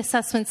personality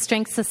assessments,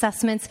 strengths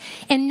assessments,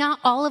 and not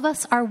all of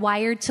us are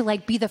wired to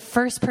be the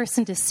first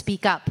person to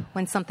speak up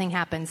when something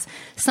happens.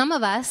 Some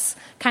of us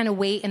kind of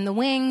wait in the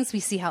wings. We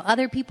see how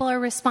other people are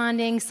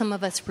responding. Some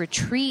of us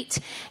retreat.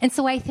 And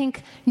so I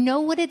think know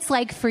what it's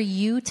like for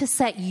you to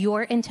set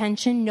your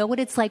intention. Know what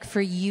it's like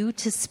for you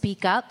to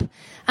speak up.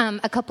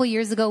 A couple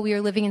years ago, we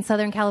were living in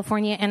Southern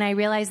California, and I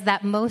realized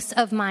that most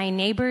of my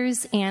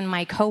neighbors and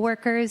my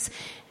coworkers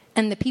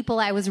and the people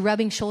I was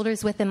rubbing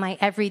shoulders with in my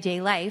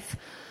everyday life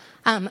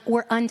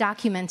were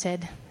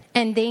undocumented.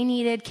 And they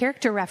needed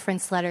character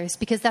reference letters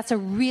because that's a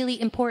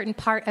really important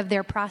part of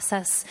their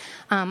process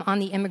on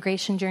the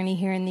immigration journey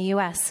here in the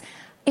U.S.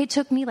 It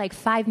took me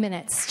 5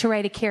 minutes to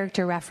write a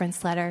character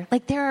reference letter.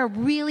 There are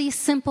really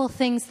simple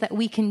things that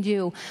we can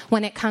do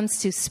when it comes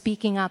to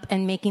speaking up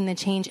and making the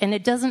change. And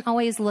it doesn't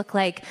always look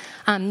like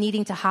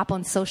needing to hop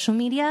on social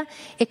media.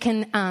 It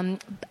can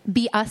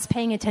be us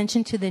paying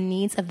attention to the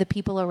needs of the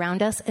people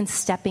around us and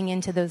stepping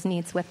into those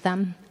needs with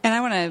them. And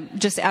I want to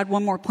just add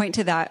one more point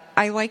to that.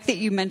 I like that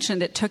you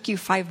mentioned it took you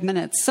 5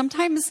 minutes.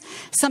 Sometimes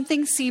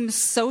something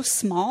seems so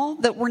small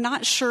that we're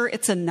not sure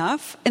it's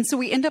enough. And so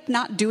we end up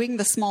not doing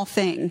the small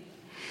thing.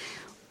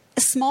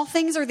 Small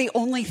things are the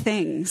only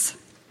things.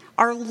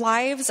 Our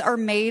lives are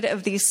made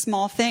of these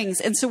small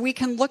things. And so we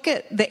can look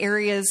at the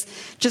areas,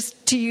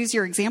 just to use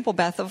your example,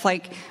 Beth, of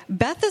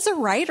Beth is a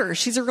writer.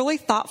 She's a really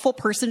thoughtful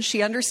person.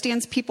 She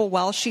understands people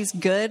well. She's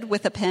good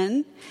with a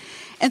pen.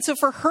 And so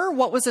for her,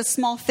 what was a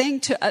small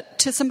thing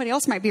to somebody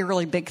else might be a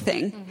really big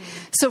thing. Mm-hmm.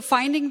 So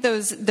finding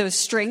those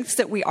strengths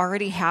that we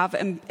already have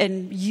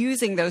and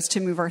using those to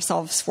move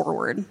ourselves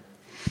forward.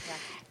 Yeah.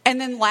 And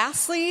then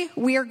lastly,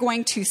 we are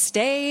going to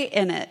stay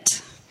in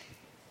it.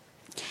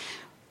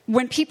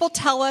 When people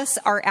tell us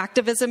our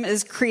activism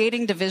is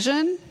creating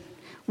division,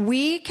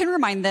 we can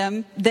remind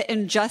them that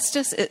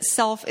injustice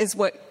itself is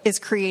what is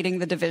creating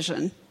the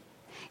division.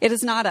 It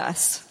is not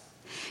us.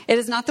 It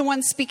is not the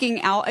one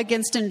speaking out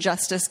against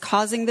injustice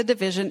causing the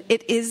division.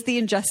 It is the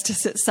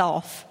injustice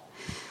itself.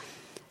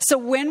 So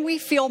when we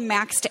feel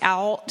maxed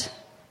out,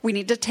 we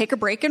need to take a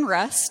break and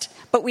rest,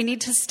 but we need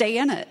to stay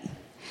in it.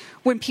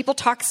 When people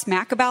talk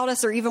smack about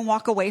us or even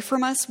walk away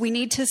from us, we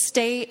need to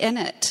stay in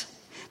it.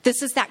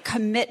 This is that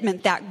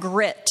commitment, that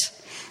grit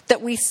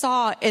that we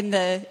saw in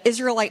the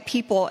Israelite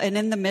people and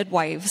in the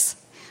midwives.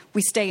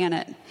 We stay in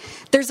it.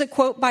 There's a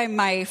quote by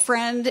my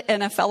friend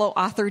and a fellow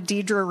author,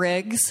 Deidre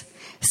Riggs.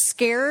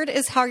 Scared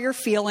is how you're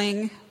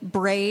feeling.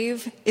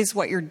 Brave is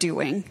what you're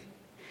doing.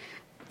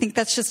 I think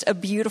that's just a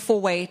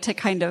beautiful way to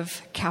kind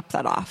of cap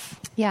that off.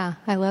 Yeah,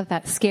 I love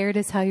that. Scared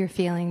is how you're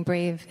feeling.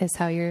 Brave is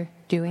how you're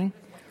doing.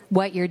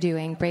 What you're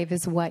doing. Brave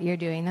is what you're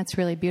doing. That's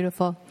really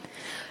beautiful.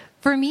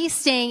 For me,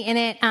 staying in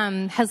it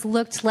has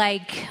looked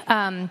like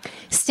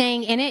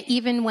staying in it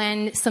even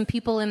when some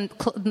people,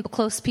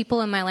 close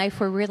people in my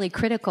life were really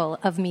critical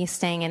of me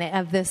staying in it,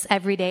 of this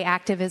everyday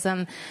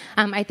activism.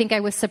 I think I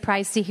was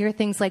surprised to hear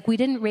things like, we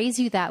didn't raise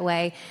you that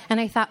way. And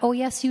I thought, oh,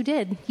 yes, you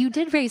did. You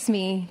did raise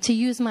me to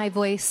use my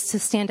voice to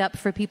stand up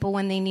for people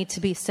when they need to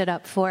be stood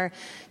up for,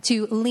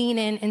 to lean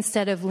in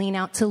instead of lean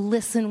out, to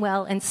listen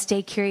well and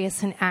stay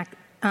curious and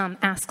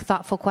ask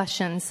thoughtful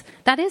questions.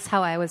 That is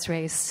how I was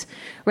raised,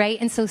 right?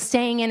 And so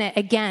staying in it,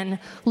 again,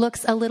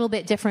 looks a little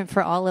bit different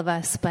for all of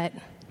us, but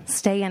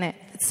stay in it.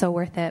 It's so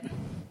worth it.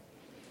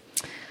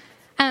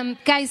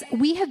 Guys,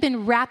 we have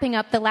been wrapping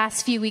up the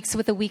last few weeks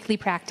with a weekly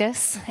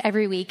practice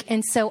every week.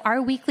 And so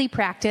our weekly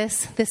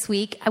practice this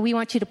week, we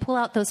want you to pull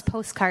out those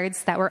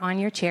postcards that were on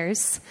your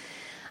chairs.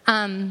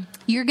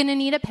 You're going to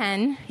need a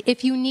pen.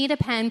 If you need a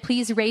pen,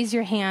 please raise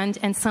your hand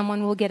and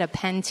someone will get a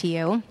pen to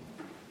you.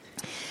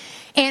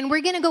 And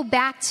we're going to go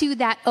back to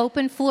that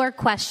open floor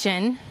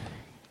question,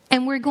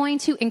 and we're going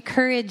to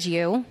encourage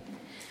you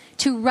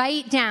to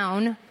write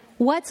down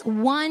what's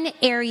one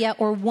area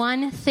or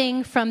one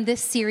thing from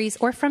this series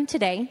or from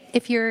today,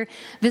 if you're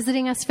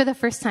visiting us for the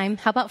first time,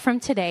 how about from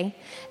today,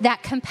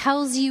 that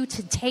compels you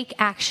to take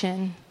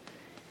action,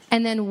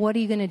 and then what are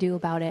you going to do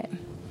about it?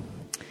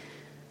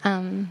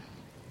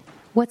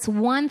 What's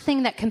one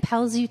thing that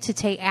compels you to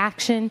take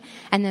action,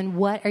 and then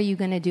what are you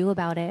going to do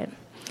about it?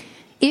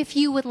 If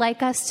you would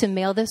like us to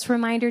mail this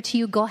reminder to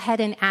you, go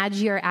ahead and add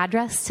your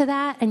address to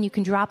that, and you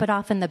can drop it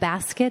off in the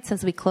baskets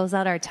as we close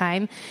out our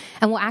time.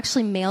 And we'll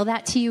actually mail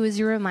that to you as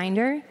your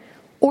reminder.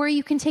 or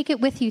you can take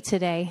it with you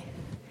today.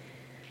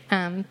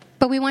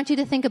 But we want you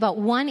to think about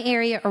one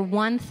area or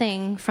one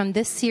thing from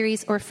this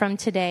series or from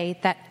today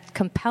that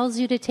compels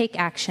you to take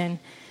action,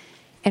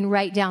 and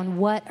write down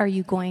what are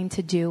you going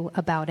to do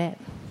about it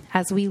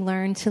as we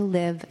learn to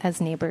live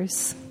as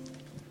neighbors.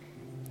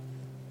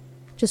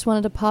 Just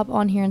wanted to pop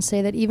on here and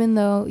say that even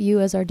though you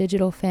as our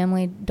digital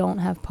family don't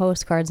have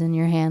postcards in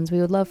your hands, we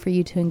would love for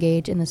you to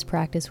engage in this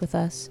practice with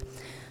us.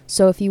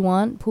 So if you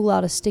want, pull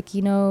out a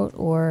sticky note,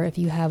 or if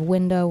you have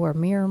window or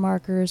mirror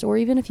markers, or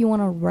even if you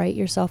want to write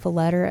yourself a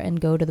letter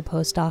and go to the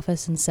post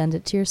office and send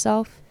it to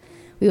yourself,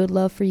 we would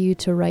love for you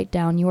to write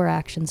down your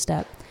action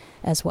step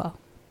as well.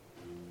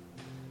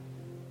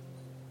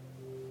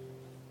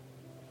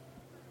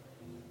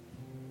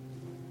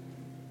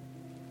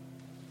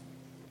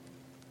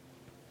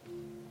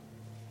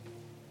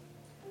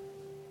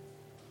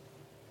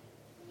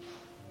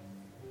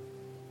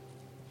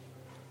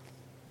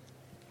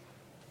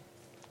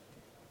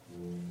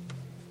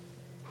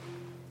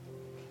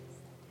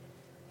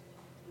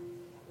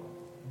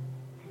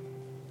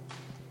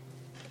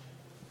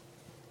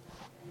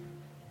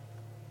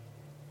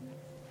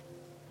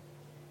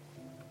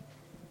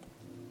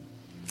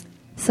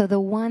 So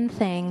the one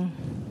thing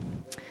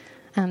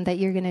that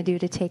you're going to do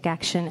to take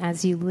action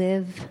as you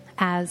live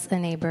as a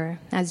neighbor,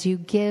 as you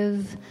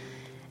give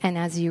and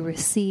as you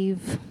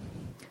receive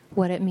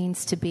what it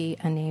means to be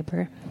a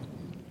neighbor.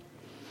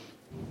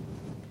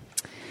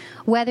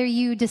 Whether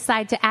you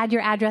decide to add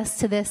your address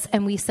to this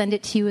and we send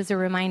it to you as a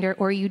reminder,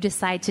 or you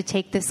decide to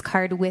take this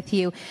card with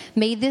you,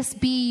 may this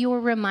be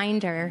your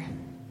reminder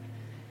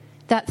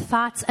that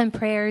thoughts and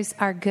prayers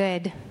are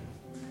good,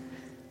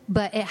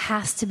 but it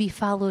has to be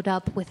followed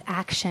up with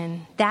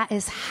action. That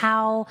is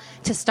how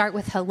to start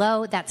with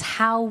hello. That's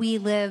how we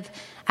live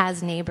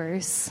as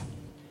neighbors,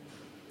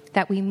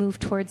 that we move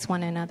towards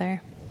one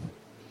another.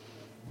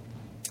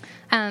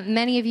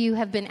 Many of you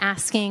have been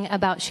asking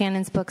about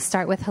Shannon's book,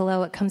 Start With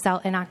Hello. It comes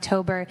out in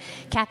October.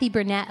 Kathy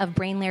Burnett of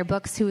Brainlair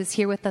Books, who was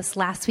here with us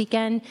last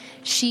weekend,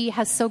 she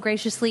has so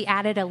graciously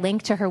added a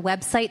link to her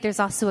website. There's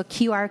also a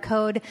QR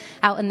code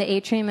out in the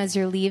atrium as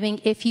you're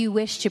leaving. If you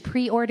wish to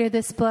pre-order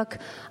this book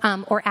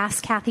or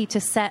ask Kathy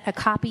to set a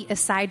copy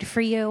aside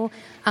for you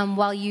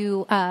while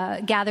you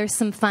gather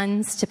some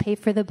funds to pay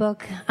for the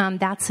book,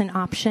 that's an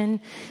option.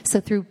 So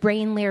through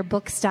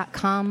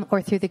brainlairbooks.com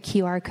or through the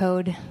QR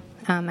code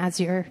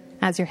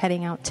as you're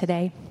heading out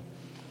today.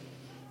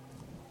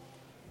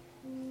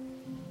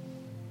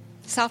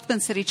 South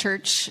Bend City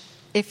Church,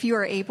 if you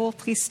are able,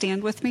 please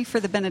stand with me for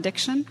the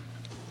benediction.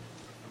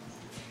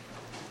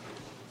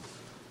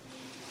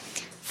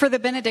 For the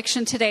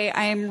benediction today,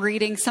 I am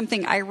reading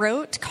something I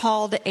wrote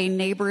called A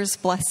Neighbor's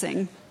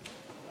Blessing.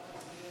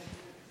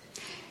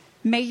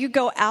 May you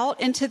go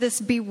out into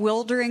this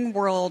bewildering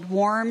world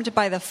warmed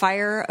by the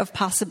fire of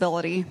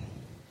possibility.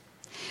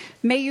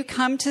 May you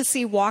come to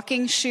see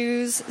walking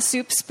shoes,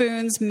 soup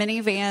spoons,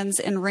 minivans,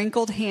 and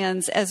wrinkled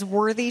hands as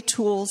worthy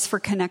tools for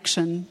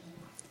connection.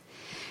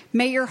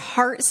 May your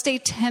heart stay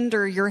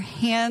tender, your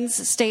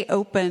hands stay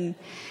open,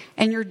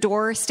 and your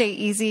door stay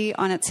easy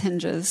on its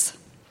hinges.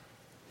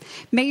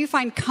 May you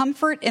find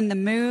comfort in the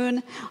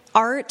moon,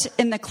 art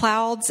in the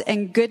clouds,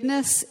 and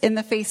goodness in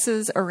the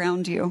faces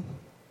around you.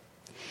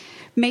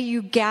 May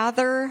you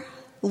gather,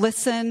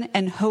 listen,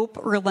 and hope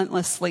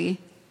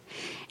relentlessly.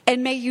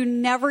 And may you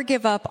never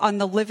give up on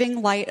the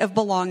living light of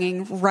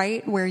belonging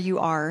right where you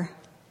are.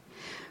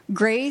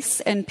 Grace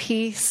and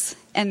peace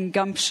and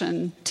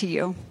gumption to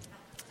you.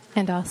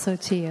 And also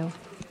to you.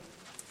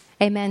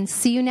 Amen.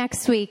 See you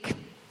next week.